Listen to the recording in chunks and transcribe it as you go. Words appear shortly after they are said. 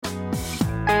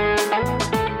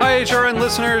HRN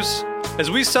listeners.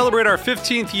 As we celebrate our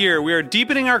 15th year, we are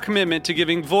deepening our commitment to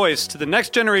giving voice to the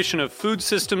next generation of food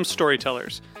systems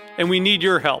storytellers, and we need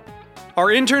your help. Our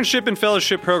internship and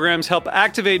fellowship programs help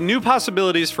activate new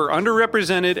possibilities for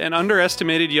underrepresented and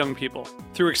underestimated young people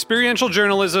through experiential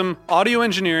journalism, audio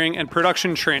engineering, and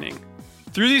production training.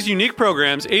 Through these unique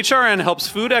programs, HRN helps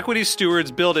food equity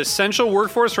stewards build essential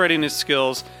workforce readiness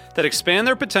skills that expand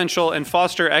their potential and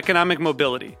foster economic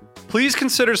mobility. Please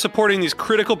consider supporting these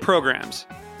critical programs.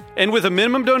 And with a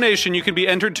minimum donation, you can be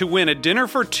entered to win a dinner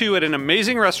for two at an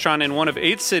amazing restaurant in one of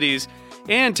 8 cities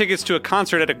and tickets to a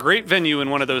concert at a great venue in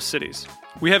one of those cities.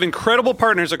 We have incredible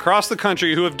partners across the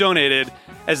country who have donated,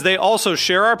 as they also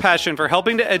share our passion for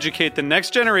helping to educate the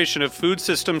next generation of food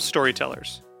systems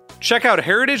storytellers. Check out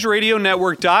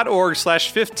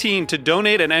heritageradionetwork.org/15 to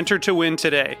donate and enter to win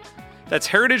today. That's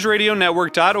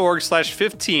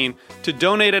heritageradionetwork.org/15 to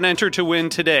donate and enter to win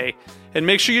today. And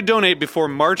make sure you donate before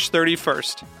March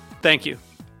 31st. Thank you.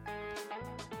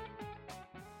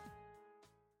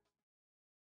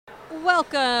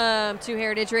 Welcome to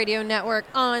Heritage Radio Network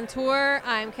on Tour.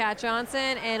 I'm Kat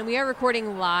Johnson, and we are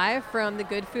recording live from the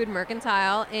Good Food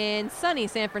Mercantile in sunny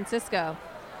San Francisco.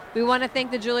 We want to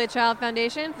thank the Julia Child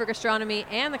Foundation for gastronomy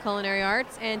and the culinary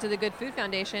arts, and to the Good Food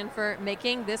Foundation for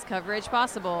making this coverage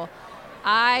possible.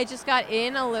 I just got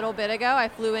in a little bit ago. I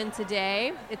flew in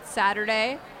today. It's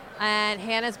Saturday, and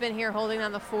Hannah's been here holding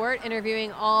down the fort,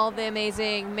 interviewing all the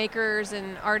amazing makers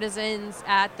and artisans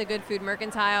at the Good Food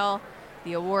Mercantile.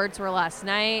 The awards were last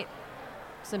night.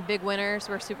 Some big winners.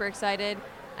 We're super excited.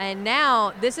 And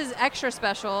now this is extra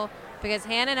special because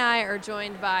Hannah and I are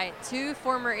joined by 2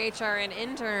 former HRN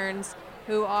interns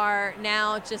who are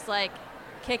now just like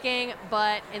kicking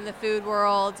butt in the food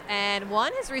world. And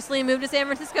one has recently moved to San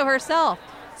Francisco herself,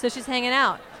 so she's hanging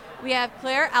out. We have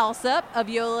Claire Alsup of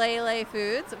Yolélé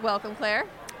Foods. Welcome, Claire.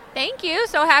 Thank you.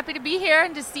 So happy to be here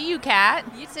and to see you, Kat.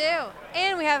 You too.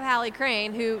 And we have Hallie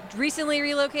Crane, who recently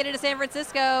relocated to San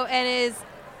Francisco and is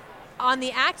on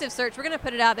the active search. We're going to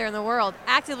put it out there in the world,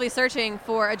 actively searching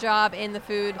for a job in the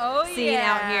food scene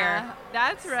out here.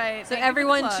 That's right. So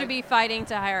everyone should be fighting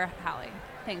to hire Hallie.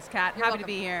 Thanks, Kat. You're happy welcome. to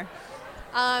be here.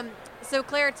 So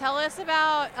Claire, tell us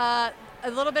about a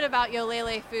little bit about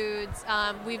Yolélé Foods.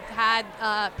 We've had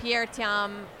Pierre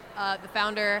Thiam, the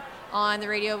founder, on the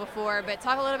radio before, but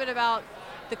talk a little bit about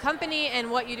the company and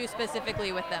what you do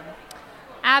specifically with them.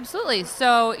 Absolutely.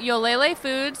 So Yolélé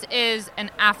Foods is an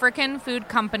African food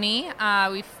company.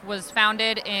 Was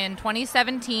founded in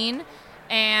 2017,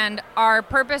 and our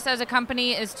purpose as a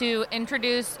company is to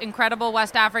introduce incredible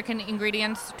West African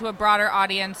ingredients to a broader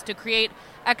audience to create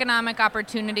economic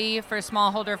opportunity for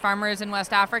smallholder farmers in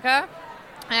West Africa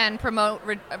and promote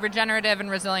regenerative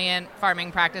and resilient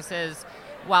farming practices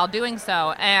while doing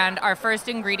so. And our first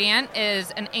ingredient is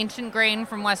an ancient grain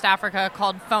from West Africa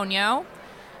called fonio.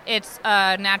 It's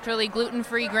a naturally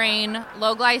gluten-free grain,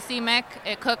 low glycemic.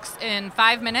 It cooks in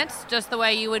 5 minutes, just the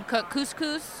way you would cook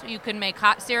couscous. You can make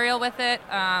hot cereal with it.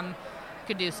 You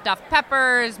could do stuffed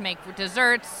peppers, make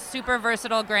desserts, super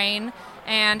versatile grain.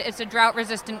 And it's a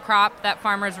drought-resistant crop that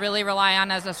farmers really rely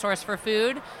on as a source for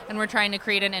food. And we're trying to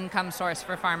create an income source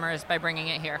for farmers by bringing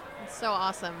it here. It's so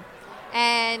awesome.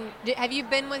 And have you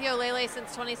been with Yolélé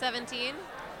since 2017?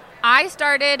 I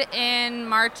started in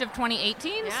March of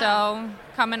 2018, so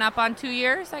coming up on 2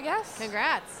 years, I guess.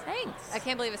 Congrats. Thanks. I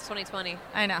can't believe it's 2020.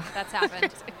 I know. That's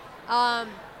happened.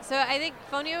 So I think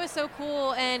fonio is so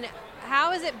cool. And how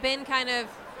has it been kind of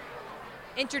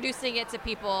introducing it to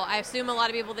people? I assume a lot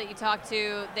of people that you talk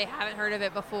to, they haven't heard of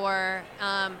it before.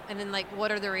 And then, like,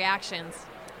 what are the reactions?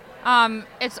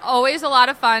 It's always a lot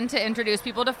of fun to introduce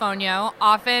people to fonio.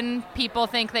 Often people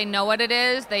think they know what it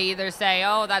is. They either say,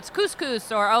 oh, that's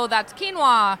couscous, or oh, that's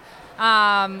quinoa.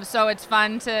 So it's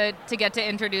fun to get to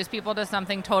introduce people to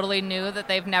something totally new that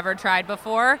they've never tried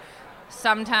before.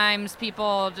 Sometimes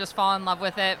people just fall in love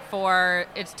with it for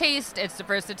its taste, its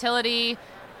versatility.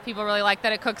 People really like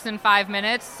that it cooks in 5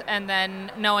 minutes, and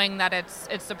then knowing that it's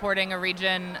supporting a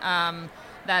region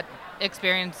that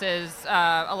experiences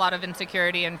a lot of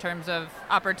insecurity in terms of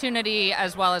opportunity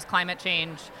as well as climate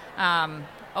change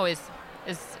always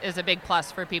is a big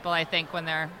plus for people, I think, when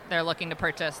they're looking to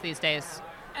purchase these days.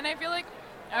 And I feel like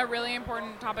a really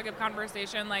important topic of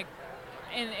conversation, like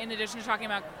in addition to talking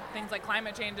about things like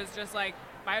climate change, is just like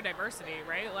biodiversity,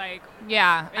 right? Like,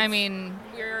 yeah, I mean,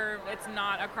 it's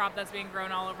not a crop that's being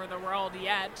grown all over the world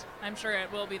yet. I'm sure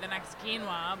it will be the next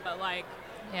quinoa, but like,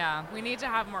 yeah, we need to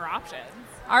have more options.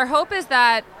 Our hope is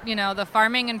that, the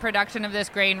farming and production of this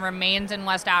grain remains in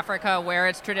West Africa where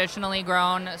it's traditionally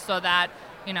grown, so that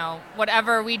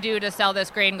whatever we do to sell this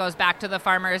grain goes back to the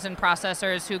farmers and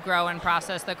processors who grow and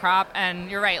process the crop. And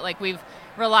you're right, like we've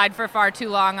relied for far too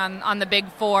long on the big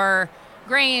four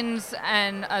grains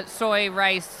and soy,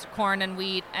 rice, corn, and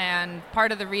wheat. And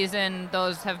part of the reason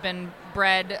those have been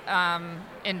bred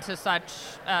into such,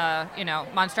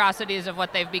 monstrosities of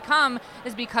what they've become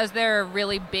is because they're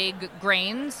really big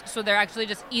grains. So they're actually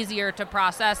just easier to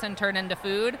process and turn into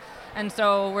food. And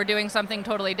so we're doing something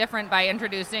totally different by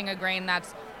introducing a grain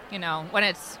that's, when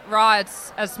it's raw,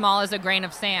 it's as small as a grain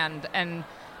of sand. And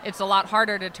it's a lot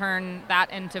harder to turn that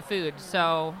into food.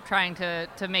 So trying to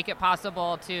make it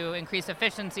possible to increase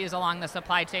efficiencies along the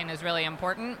supply chain is really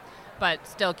important, but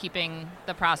still keeping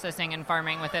the processing and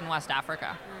farming within West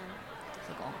Africa.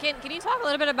 Can you talk a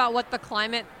little bit about what the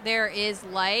climate there is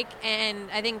like? And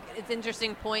I think it's an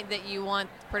interesting point that you want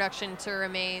production to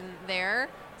remain there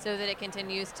so that it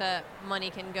continues money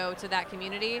can go to that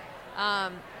community.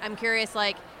 I'm curious,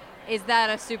 is that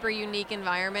a super unique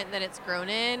environment that it's grown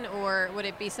in, or would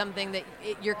it be something that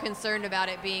you're concerned about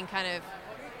it being kind of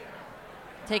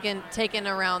taken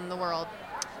around the world?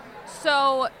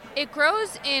 So it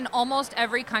grows in almost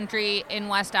every country in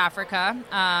West Africa,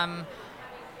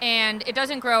 and it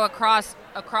doesn't grow across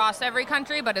every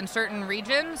country, but in certain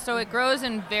regions. So it grows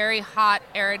in very hot,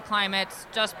 arid climates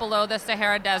just below the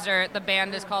Sahara Desert. The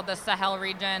band is called the Sahel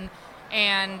region,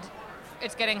 and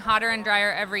it's getting hotter and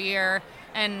drier every year.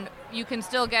 And you can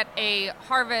still get a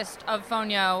harvest of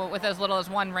fonio with as little as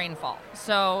one rainfall.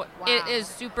 So wow. It is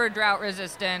super drought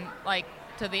resistant,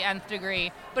 to the nth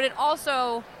degree. But it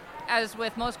also, as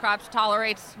with most crops,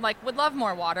 tolerates, would love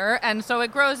more water. And so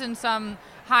it grows in some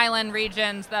highland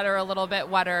regions that are a little bit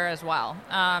wetter as well.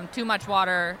 Too much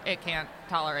water, it can't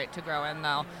tolerate to grow in,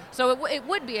 though. So it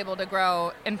would be able to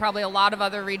grow in probably a lot of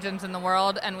other regions in the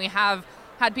world. And we have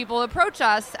had people approach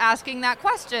us asking that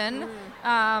question,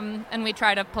 and we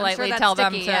try to politely tell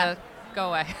them to go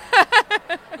away.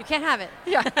 You can't have it.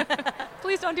 Yeah.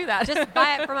 Please don't do that. Just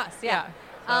buy it from us. Yeah.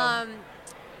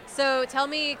 So tell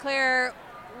me, Claire,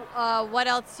 what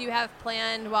else you have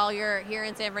planned while you're here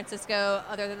in San Francisco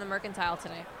other than the Mercantile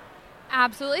today?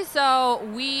 Absolutely. So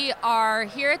we are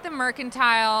here at the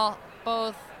Mercantile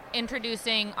both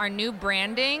introducing our new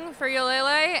branding for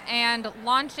Yolélé and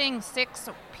launching 6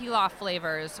 pilaf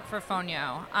flavors for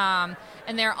fonio.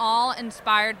 And they're all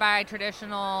inspired by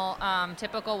traditional,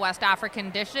 typical West African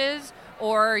dishes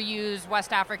or use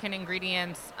West African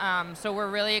ingredients. So we're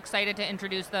really excited to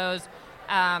introduce those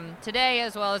today,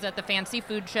 as well as at the Fancy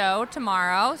Food Show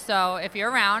tomorrow. So if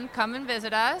you're around, come and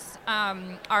visit us.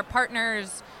 Our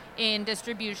partners in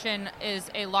distribution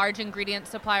is a large ingredient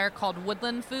supplier called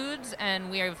Woodland Foods, and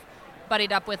we've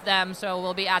buddied up with them, so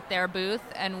we'll be at their booth,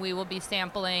 and we will be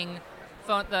sampling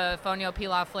the fonio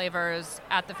pilaf flavors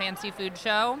at the Fancy Food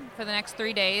Show for the next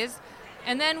 3 days.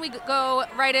 And then we go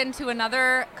right into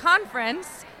another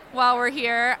conference while we're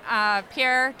here.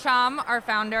 Pierre Cham, our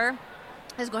founder,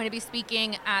 is going to be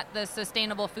speaking at the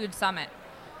Sustainable Food Summit,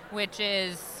 which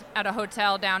is at a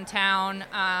hotel downtown.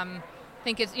 I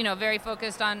think it's very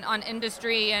focused on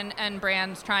industry and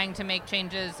brands trying to make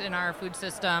changes in our food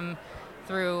system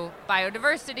through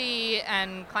biodiversity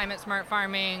and climate smart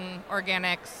farming,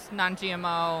 organics,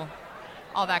 non-GMO,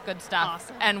 all that good stuff.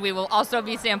 Awesome. And we will also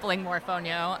be sampling more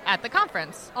fonio at the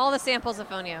conference. All the samples of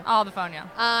fonio. All the fonio.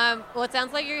 Well, it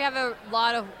sounds like you have a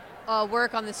lot of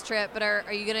work on this trip, but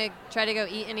are you going to try to go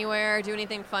eat anywhere or do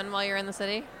anything fun while you're in the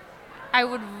city? I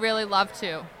would really love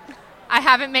to. I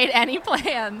haven't made any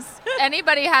plans.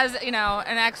 Anybody has, an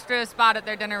extra spot at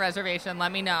their dinner reservation,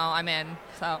 let me know. I'm in.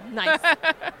 So nice.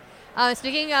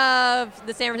 Speaking of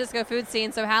the San Francisco food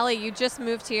scene, so Hallie, you just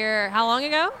moved here how long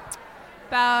ago?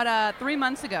 About 3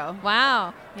 months ago.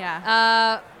 Wow.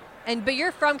 Yeah. But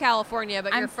you're from California,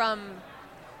 but you're from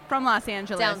Los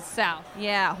Angeles. Down south.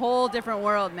 Yeah, whole different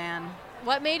world, man.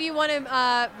 What made you want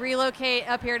to relocate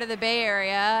up here to the Bay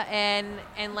Area, and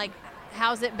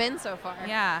how's it been so far?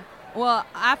 Yeah. Well,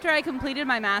 after I completed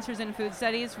my master's in food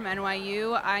studies from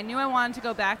NYU, I knew I wanted to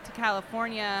go back to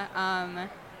California,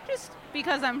 just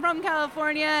because I'm from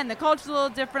California and the culture's a little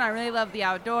different. I really love the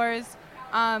outdoors.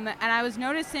 And I was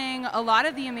noticing a lot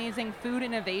of the amazing food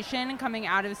innovation coming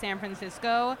out of San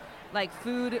Francisco, like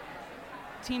food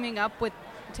teaming up with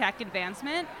tech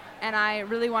advancement, and I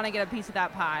really want to get a piece of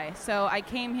that pie. So I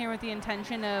came here with the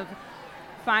intention of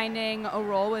finding a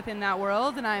role within that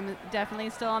world, and I'm definitely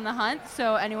still on the hunt.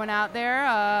 So anyone out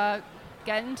there,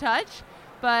 get in touch.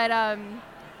 But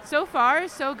so far,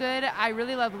 so good. I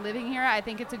really love living here. I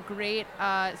think it's a great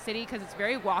city because it's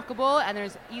very walkable and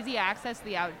there's easy access to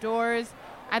the outdoors.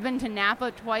 I've been to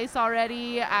Napa twice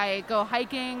already. I go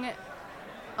hiking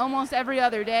almost every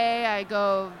other day. I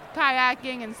go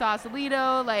kayaking in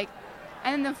Sausalito,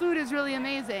 and the food is really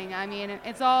amazing. I mean,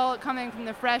 it's all coming from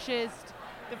the freshest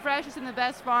and the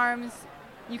best farms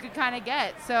you could kind of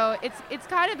get. So it's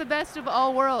kind of the best of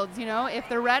all worlds, you know. If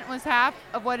the rent was half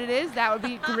of what it is, that would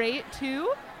be great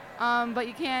too. But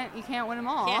you can't win them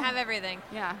all. Can't have everything.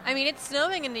 Yeah. I mean, it's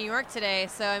snowing in New York today,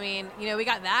 so I mean, you know, we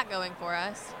got that going for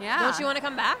us. Yeah. Don't you want to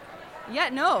come back? Yeah.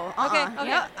 No. Okay.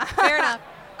 Yep. Fair enough.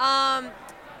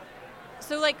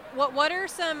 So like, what are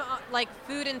some like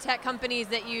food and tech companies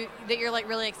that you're like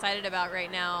really excited about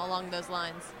right now along those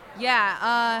lines?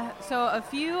 Yeah. So a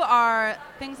few are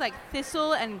things like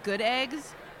Thistle and Good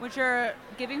Eggs, which are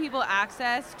giving people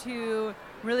access to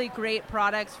really great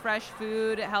products, fresh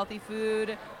food, healthy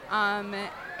food, and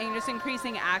just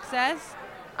increasing access.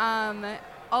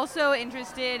 Also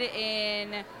interested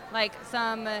in like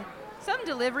some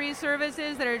delivery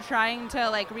services that are trying to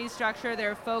like restructure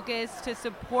their focus to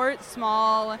support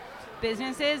small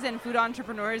businesses and food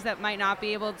entrepreneurs that might not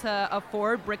be able to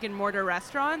afford brick and mortar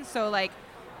restaurants. So like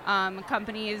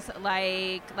companies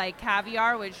like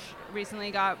Caviar, which recently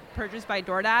got purchased by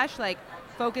DoorDash, like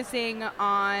focusing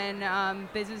on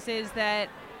businesses that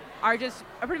are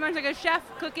pretty much like a chef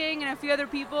cooking and a few other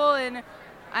people, and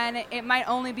it might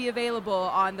only be available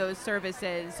on those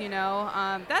services, you know.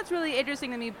 That's really interesting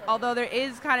to me, although there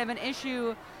is kind of an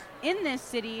issue in this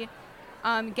city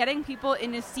getting people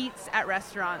into seats at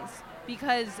restaurants,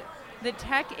 because the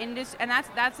tech industry, and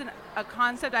that's a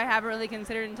concept I haven't really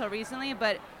considered until recently,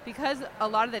 but because a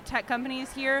lot of the tech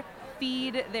companies here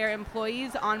feed their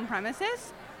employees on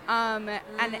premises, and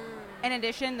in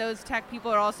addition, those tech people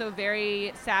are also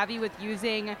very savvy with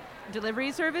using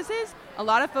delivery services. A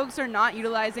lot of folks are not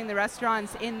utilizing the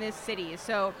restaurants in this city.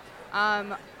 So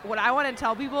what I want to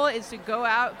tell people is to go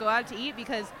out to eat,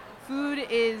 because food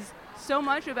is so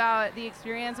much about the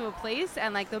experience of a place,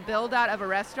 and like the build out of a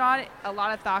restaurant, a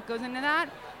lot of thought goes into that.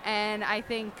 And I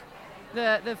think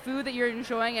the food that you're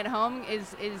enjoying at home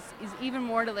is even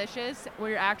more delicious where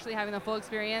you're actually having the full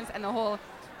experience and the whole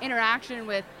interaction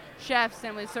with chefs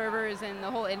and with servers and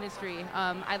the whole industry.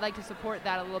 I'd like to support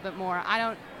that a little bit more. I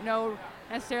don't know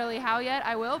necessarily how yet.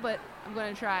 I will, but I'm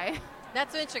going to try.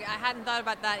 That's interesting. I hadn't thought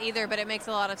about that either, but it makes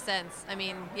a lot of sense. I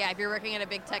mean, yeah, if you're working at a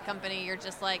big tech company, you're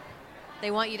just like, they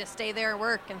want you to stay there and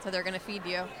work, and so they're going to feed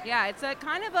you. Yeah, it's a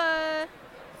kind of a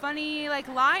funny like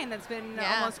line that's been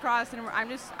almost crossed, and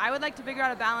I would like to figure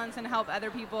out a balance and help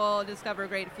other people discover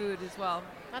great food as well.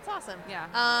 That's awesome.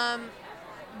 Yeah.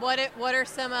 What are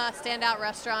some standout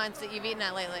restaurants that you've eaten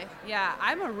at lately? Yeah,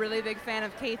 I'm a really big fan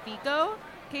of Que Fico.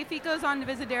 Que Fico's on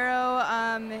Divisadero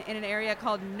in an area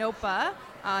called Nopa,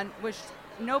 which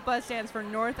Nopa stands for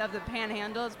North of the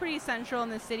Panhandle. It's pretty central in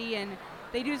the city, and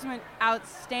they do some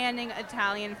outstanding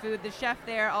Italian food. The chef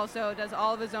there also does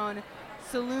all of his own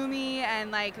salumi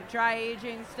and like dry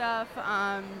aging stuff.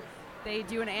 They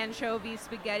do an anchovy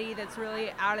spaghetti that's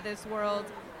really out of this world.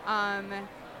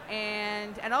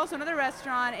 And also another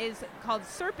restaurant is called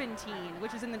Serpentine,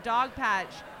 which is in the Dog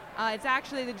Patch. It's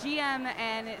actually the GM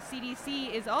and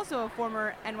CDC is also a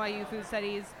former NYU Food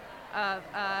Studies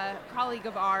colleague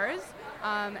of ours,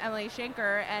 Emily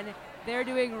Schenker, and they're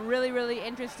doing really, really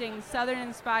interesting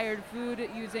Southern-inspired food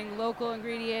using local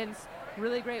ingredients,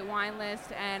 really great wine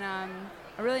list, and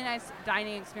a really nice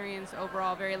dining experience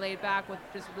overall, very laid back with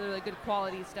just really good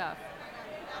quality stuff.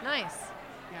 Nice.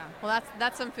 Yeah. Well,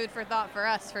 that's some food for thought for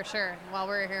us, for sure, while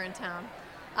we're here in town.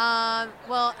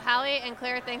 Well, Hallie and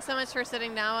Claire, thanks so much for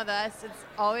sitting down with us. It's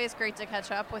always great to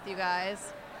catch up with you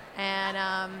guys. And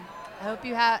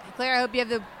Claire, I hope you have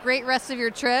the great rest of your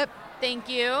trip. Thank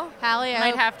you. Hallie,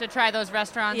 might have to try those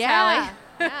restaurants, yeah, Hallie.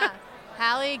 Yeah.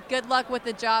 Hallie, good luck with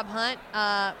the job hunt.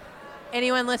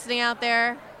 Anyone listening out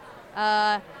there,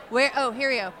 here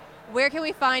we go. Where can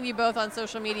we find you both on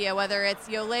social media, whether it's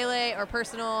Yolélé or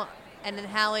personal? And then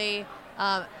Hallie,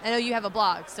 I know you have a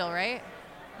blog still, right?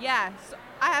 Yeah, so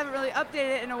I haven't really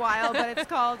updated it in a while, but it's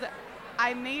called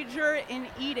I Major in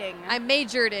Eating. I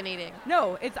majored in eating.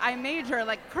 No, it's I major,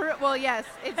 like current. Well, yes,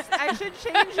 it's. I should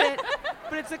change it,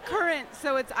 but it's a current,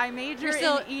 so it's I major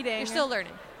in eating. You're still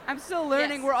learning. I'm still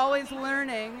learning. Yes. We're always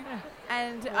learning.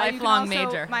 And lifelong you can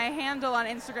also, major. My handle on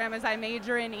Instagram is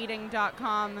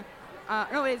imajorinEating.com.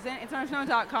 No, it isn't. It's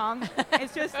not .com.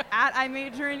 It's just at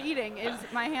imajorinEating is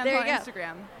my handle on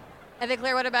Instagram. And then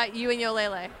Claire, what about you and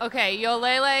Yolélé? Okay,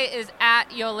 Yolélé is at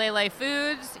Yolélé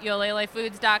Foods,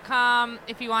 yoléléfoods.com.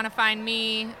 If you want to find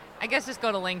me, I guess just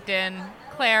go to LinkedIn.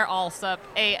 Claire Alsup,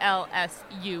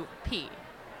 ALSUP.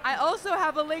 I also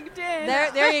have a LinkedIn.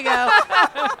 There you go.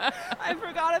 I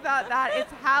forgot about that.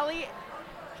 It's Hallie.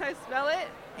 Should I spell it?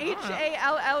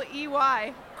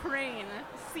 Halley. Crane,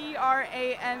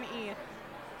 Crame.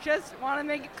 Just want to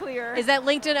make it clear. Is that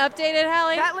LinkedIn updated,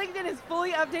 Hallie? That LinkedIn is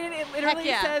fully updated. It literally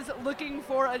yeah. says looking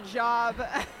for a job.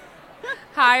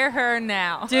 Hire her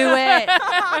now. Do it.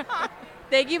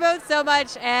 Thank you both so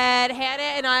much. And Hannah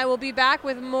and I will be back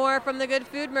with more from the Good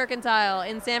Food Mercantile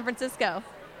in San Francisco.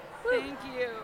 Thank you.